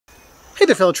Hey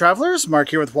there, fellow travelers. Mark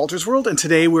here with Wolters World, and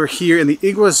today we're here in the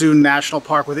Iguazu National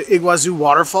Park with the Iguazu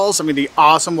waterfalls. I mean, the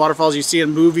awesome waterfalls you see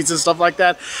in movies and stuff like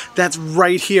that. That's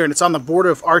right here, and it's on the border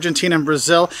of Argentina and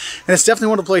Brazil, and it's definitely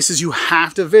one of the places you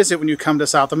have to visit when you come to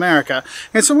South America.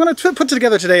 And so I'm going to put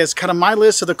together today is kind of my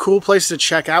list of the cool places to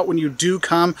check out when you do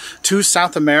come to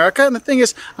South America. And the thing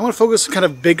is, I want to focus on kind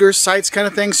of bigger sites kind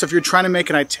of things. So if you're trying to make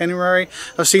an itinerary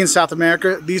of seeing South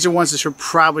America, these are ones that should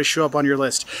probably show up on your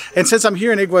list. And since I'm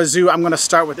here in Iguazu, I'm going to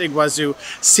start with Iguazu.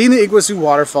 Seeing the Iguazu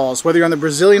waterfalls, whether you're on the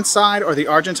Brazilian side or the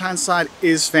Argentine side,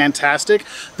 is fantastic.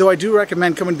 Though I do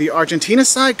recommend coming to the Argentina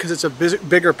side because it's a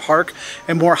bigger park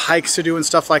and more hikes to do and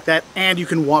stuff like that. And you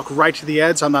can walk right to the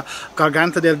edge on the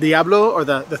Garganta del Diablo, or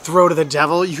the throat of the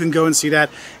devil. You can go and see that,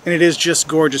 and it is just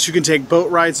gorgeous. You can take boat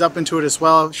rides up into it as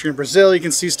well. If you're in Brazil, you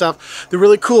can see stuff. The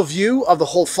really cool view of the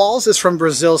whole falls is from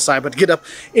Brazil side, but to get up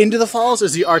into the falls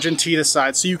is the Argentina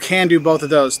side. So you can do both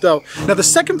of those. Though, now the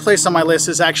second place on my list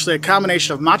is actually a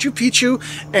combination of Machu Picchu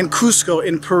and Cusco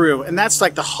in Peru, and that's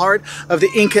like the heart of the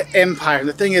Inca Empire. And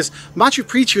the thing is, Machu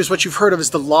Picchu is what you've heard of as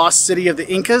the lost city of the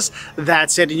Incas.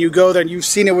 That's it, and you go there and you've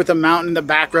seen it with the mountain in the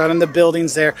background and the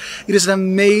buildings there. It is an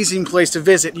amazing place to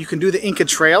visit. You can do the Inca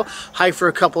Trail, hike for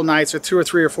a couple nights or 2 or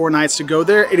 3 or 4 nights to go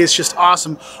there. It is just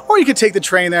awesome. Or you can take the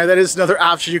train there. That is another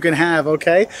option you can have,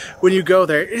 okay? When you go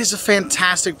there, it is a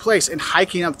fantastic place, and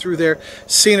hiking up through there,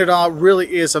 seeing it all,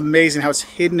 really is amazing how it's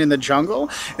hidden in the jungle.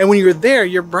 And when you're there,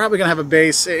 you're probably going to have a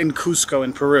base in Cusco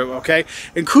in Peru, okay?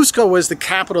 And Cusco was the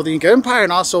capital of the Inca Empire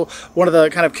and also one of the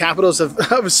kind of capitals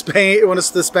of Spain, one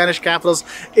of the Spanish capitals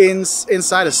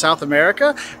inside of South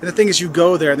America. And the thing is, you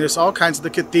go there and there's all kinds of, the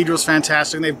cathedral's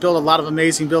fantastic, and they've built a lot of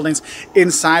amazing buildings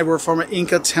inside where former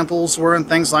Inca temples were and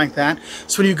things like that.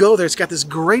 So when you go there, it's got this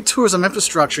great tourism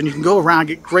infrastructure, and you can go around,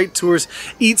 get great tours,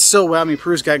 eat so well. I mean,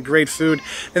 Peru's got great food.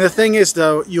 And the thing is,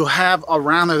 though, you'll have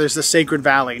around there's the Sacred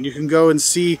Valley, and you can go and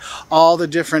see all the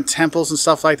different temples and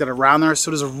stuff like that around there.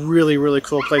 So it is a really, really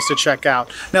cool place to check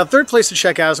out. Now, the third place to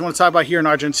check out, as I want to talk about here in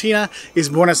Argentina, is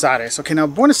Buenos Aires. Okay, now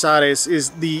Buenos Aires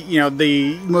is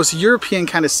the most European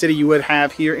kind of city you would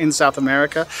have here in South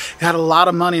America. It had a lot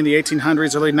of money in the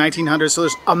 1800s, early 1900s, so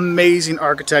there's amazing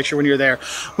architecture when you're there.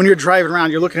 When you're driving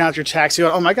around, you're looking out your taxi,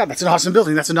 going, oh my God, that's an awesome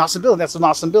building, that's an awesome building, that's an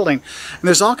awesome building. And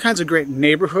there's all kinds of great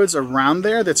neighborhoods around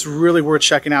there that's really worth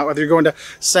checking out, whether you're going to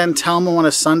San Telmo on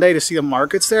a Sunday to see the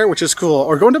markets there, which is cool,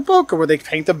 or going to Boca where they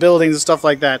paint the buildings and stuff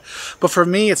like that. But for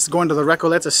me, it's going to the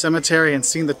Recoleta Cemetery and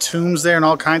seeing the tombs there and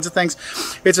all kinds of things.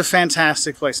 It's a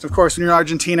fantastic place. And of course, when you're in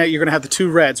Argentina, you're going to have the two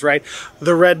reds, right?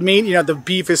 The red meat, the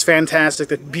beef is fantastic.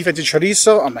 The beef de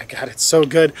chorizo, oh my God, it's so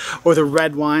good. Or the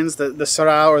red wines, the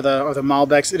Syrah or the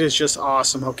Malbecs, it is just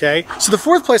awesome, okay? So the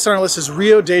fourth place on our list is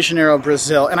Rio de Janeiro,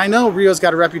 Brazil. And I know Rio's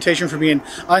got a reputation for being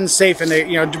unsafe, and they,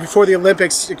 before the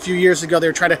Olympics a few years ago, they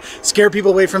were trying to scare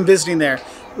people away from visiting there.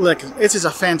 Look, this is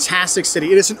a fantastic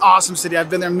city. It is an awesome city. I've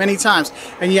been there many times.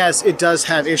 And yes, it does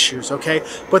have issues, okay?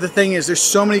 But the thing is, there's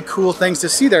so many cool things to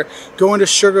see there. Going to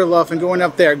Sugarloaf and going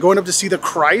up there, going up to see the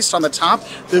Christ on the top,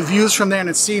 the views from there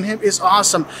and seeing him is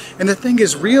awesome. And the thing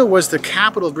is, Rio was the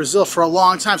capital of Brazil for a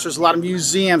long time, so there's a lot of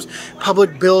museums,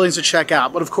 public buildings to check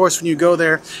out. But of course, when you go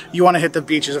there, you want to hit the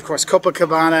beaches. Of course,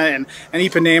 Copacabana and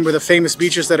Ipanema are the famous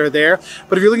beaches that are there.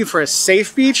 But if you're looking for a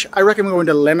safe beach, I recommend going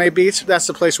to Leme Beach. That's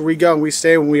the place where we go and we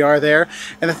stay when we are there.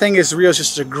 And the thing is, Rio's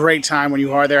just a great time when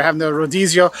you are there. Having the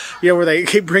rodizio, where they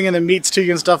keep bringing the meats to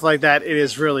you and stuff like that, it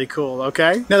is really cool,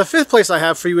 okay? Now, the fifth place I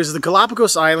have for you is the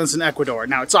Galapagos Islands in Ecuador.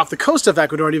 Now, it's off the coast of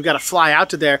Ecuador, and you've got to fly out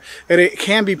to there, and it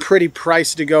can be pretty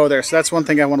pricey to go there, so that's one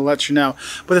thing I want to let you know.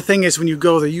 But the thing is, when you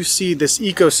go there, you see this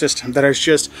ecosystem that is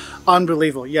just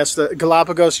unbelievable. Yes, the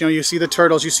Galapagos, you see the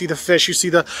turtles, you see the fish, you see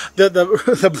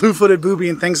the blue-footed booby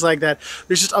and things like that.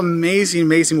 There's just amazing,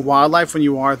 amazing wildlife when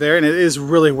you are there, and it is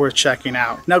really worth checking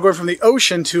out. Now, going from the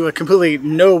ocean to a completely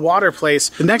no water place,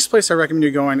 the next place I recommend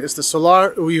you going is the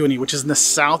Salar Uyuni, which is in the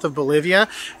south of Bolivia.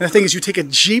 And the thing is, you take a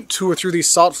jeep tour through these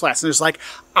salt flats, and there's like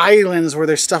islands where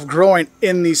there's stuff growing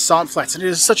in these salt flats, and it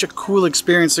is such a cool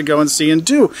experience to go and see and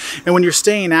do. And when you're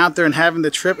staying out there and having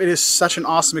the trip, it is such an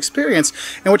awesome experience.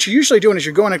 And what you're usually doing is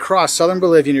you're going across southern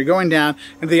Bolivia and you're going down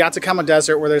into the Atacama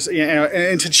Desert, where there's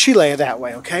into Chile that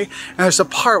way, okay? And there's a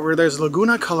part where there's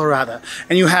Laguna Colorada,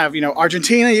 and you have Argentina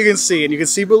Argentina, you can see, and you can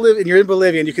see Bolivia, and you're in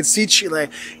Bolivia, and you can see Chile.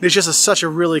 And it's just such a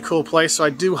really cool place, so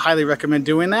I do highly recommend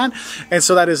doing that. And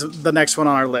so that is the next one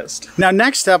on our list. Now,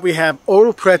 next up, we have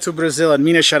Ouro Preto, Brazil, and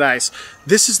Minas Gerais.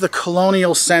 This is the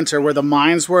colonial center where the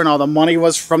mines were and all the money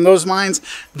was from those mines.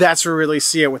 That's where we really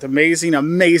see it, with amazing,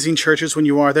 amazing churches when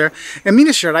you are there. And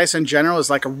Minas Gerais in general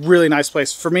is like a really nice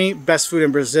place. For me, best food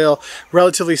in Brazil,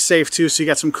 relatively safe too, so you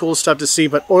got some cool stuff to see,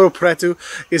 but Ouro Preto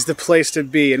is the place to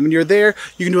be. And when you're there,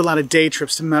 you can do a lot of day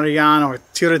trips to Mariana or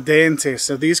Tiradentes,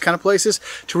 so these kind of places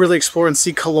to really explore and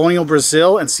see colonial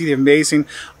Brazil and see the amazing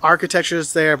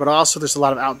architectures there, but also there's a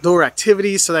lot of outdoor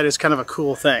activities, so that is kind of a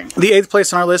cool thing. The 8th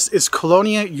place on our list is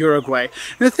Colonia, Uruguay.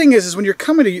 And the thing is when you're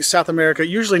coming to South America,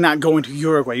 usually not going to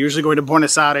Uruguay, usually going to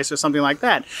Buenos Aires or something like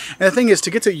that. And the thing is,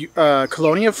 to get to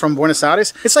Colonia from Buenos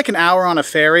Aires, it's like an hour on a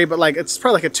ferry, but like it's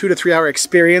probably like a 2 to 3 hour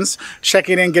experience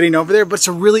checking in, getting over there, but it's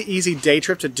a really easy day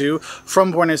trip to do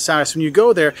from Buenos Aires. When you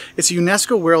go there, it's a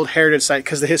UNESCO World Heritage Site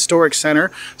because the historic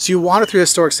center, so you wander through the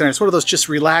historic center. It's one of those just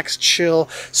relax, chill,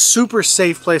 super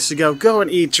safe place to go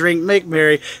and eat, drink, make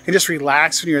merry, and just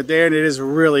relax when you're there, and it is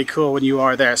really cool when you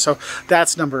are there. So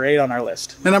that's number 8 on our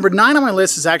list. Now, number 9 on my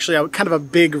list is actually kind of a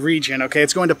big region, okay?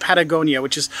 It's going to Patagonia,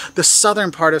 which is the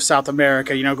southern part of South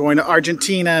America, you know, going to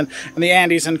Argentina and the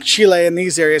Andes and Chile and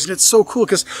these areas. And it's so cool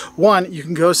because, one, you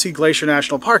can go see Glacier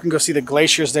National Park and go see the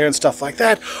glaciers there and stuff like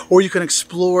that, or you can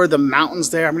explore the mountains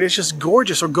there. I mean, it's just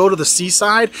gorgeous. Or go to the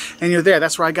seaside and you're there.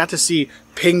 That's where I got to see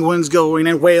penguins going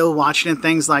and whale watching and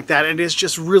things like that. It is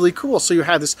just really cool. So you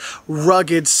have this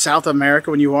rugged South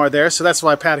America when you are there. So that's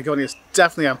why Patagonia is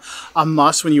definitely a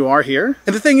must when you are here.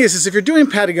 And the thing is if you're doing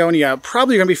Patagonia,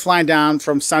 probably you're going to be flying down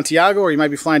from Santiago, or you might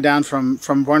be flying down from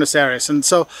Buenos Aires. And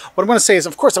so what I'm going to say is,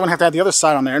 of course, I'm going to have to add the other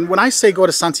side on there. And when I say go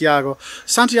to Santiago,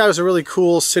 Santiago is a really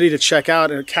cool city to check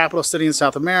out, and a capital city in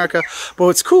South America. But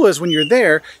what's cool is when you're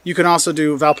there, you can also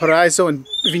do Valparaiso and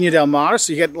Viña del Mar,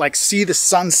 so you get like see the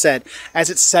sunset as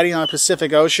it's setting on the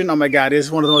Pacific Ocean. Oh my God, it is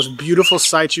one of the most beautiful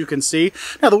sights you can see.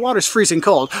 Now the water's freezing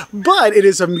cold, but it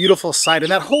is a beautiful sight,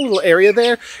 and that whole little area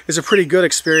there is a pretty good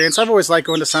experience. I've always liked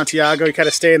going to Santiago. You kind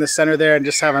of stay in the center there and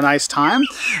just have a nice time.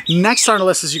 Next on the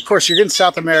list is, of course, you're in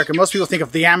South America. Most people think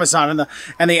of the Amazon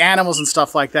and the animals and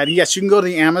stuff like that. Yes, you can go to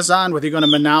the Amazon, whether you're going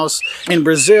to Manaus in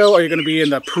Brazil, or you're going to be in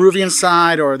the Peruvian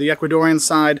side or the Ecuadorian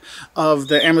side of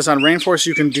the Amazon rainforest.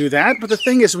 You can do that. But the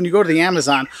thing is, when you go to the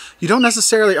Amazon, you don't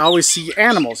necessarily always see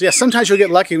animals. Yes, sometimes you'll get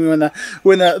lucky when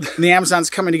the Amazon's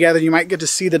coming together. You might get to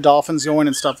see the dolphins going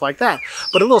and stuff like that.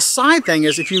 But a little side thing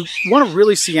is, if you want to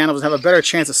really see animals and have a better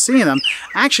chance of seeing them,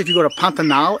 actually, if you go to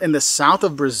Pantanal in the south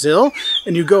of Brazil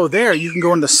and you go there, you can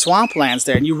go into the swamplands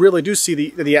there, and you really do see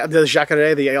the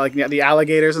jacaré, the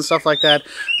alligators and stuff like that.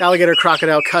 Alligator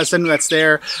crocodile cousin that's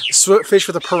there, fish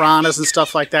with the piranhas and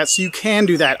stuff like that. So you can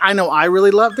do that. I know I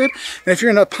really loved it. And if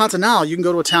you're in a Pantanal, you can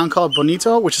go to a town called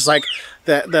Bonito, which is like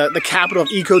the capital of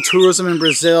ecotourism in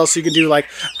Brazil. So you can do like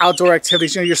outdoor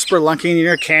activities, you know, your spelunking and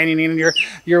your canyoning and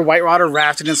your whitewater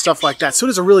rafting and stuff like that. So it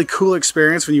is a really cool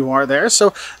experience when you are there.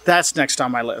 So that's next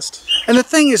on my list. And the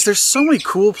thing is, there's so many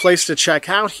cool places to check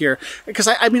out here, because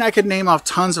I mean, I could name off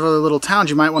tons of other little towns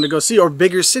you might want to go see, or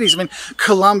bigger cities. I mean,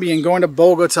 Colombia and going to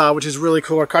Bogota, which is really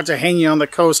cool, or Cartagena on the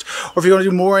coast, or if you want to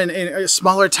do more in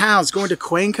smaller towns, going to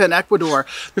Cuenca in Ecuador.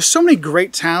 There's so many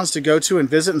great towns to go to and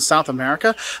visit in South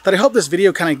America that I hope this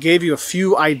video kind of gave you a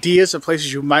few ideas of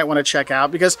places you might want to check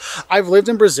out, because I've lived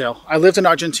in Brazil, I lived in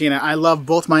Argentina, I love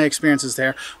both my experiences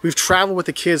there. We've traveled with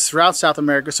the kids throughout South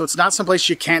America, so it's not some place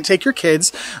you can't take your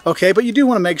kids, okay, but you do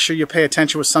want to make sure you pay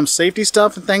attention with some safety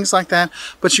stuff and things like that,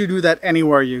 but you do that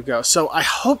anywhere you go. So I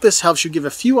hope this helps you give a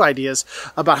few ideas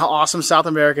about how awesome South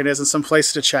America is and some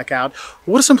places to check out.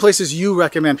 What are some places you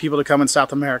recommend people to come in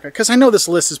South America? Because I know this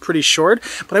list is pretty short,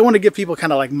 but I want to give people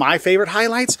kind of like my favorite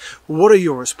highlights. What are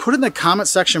yours? Put it in the comment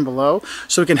section below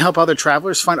so we can help other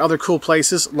travelers find other cool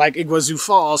places like Iguazu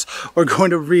Falls, or going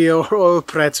to Rio or Ouro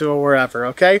Preto or wherever,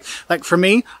 okay? Like for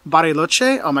me,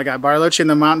 Bariloche, oh my God, Bariloche in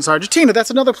the mountains of Argentina, that's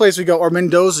another place we go. Or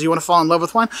Mendoza, you want to fall in love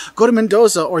with one? Go to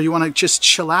Mendoza. Or you want to just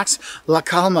chillax, La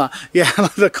Calma, yeah,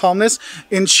 the calmness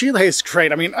in Chile is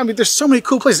great. I mean, there's so many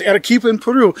cool places. Arequipa in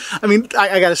Peru. I mean,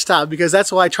 I got to stop, because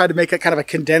that's why I try to make a kind of a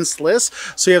condensed list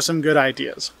so you have some good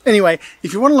ideas. Anyway,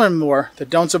 if you want to learn more, the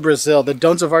don'ts of Brazil, the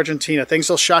don'ts of Argentina, things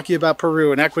that'll shock you about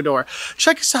Peru and Ecuador,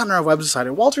 check us out on our website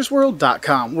at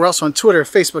woltersworld.com. We're also on Twitter,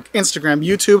 Facebook, Instagram,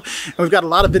 YouTube, and we've got a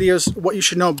lot of videos, what you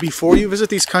should know before you visit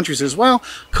these countries as well,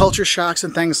 culture shocks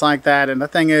and things like that. And the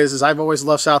thing is I've always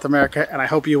loved South America, and I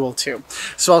hope you will too.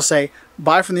 So I'll say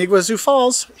bye from the Iguazu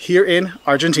Falls here in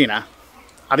Argentina.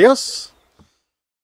 Adios.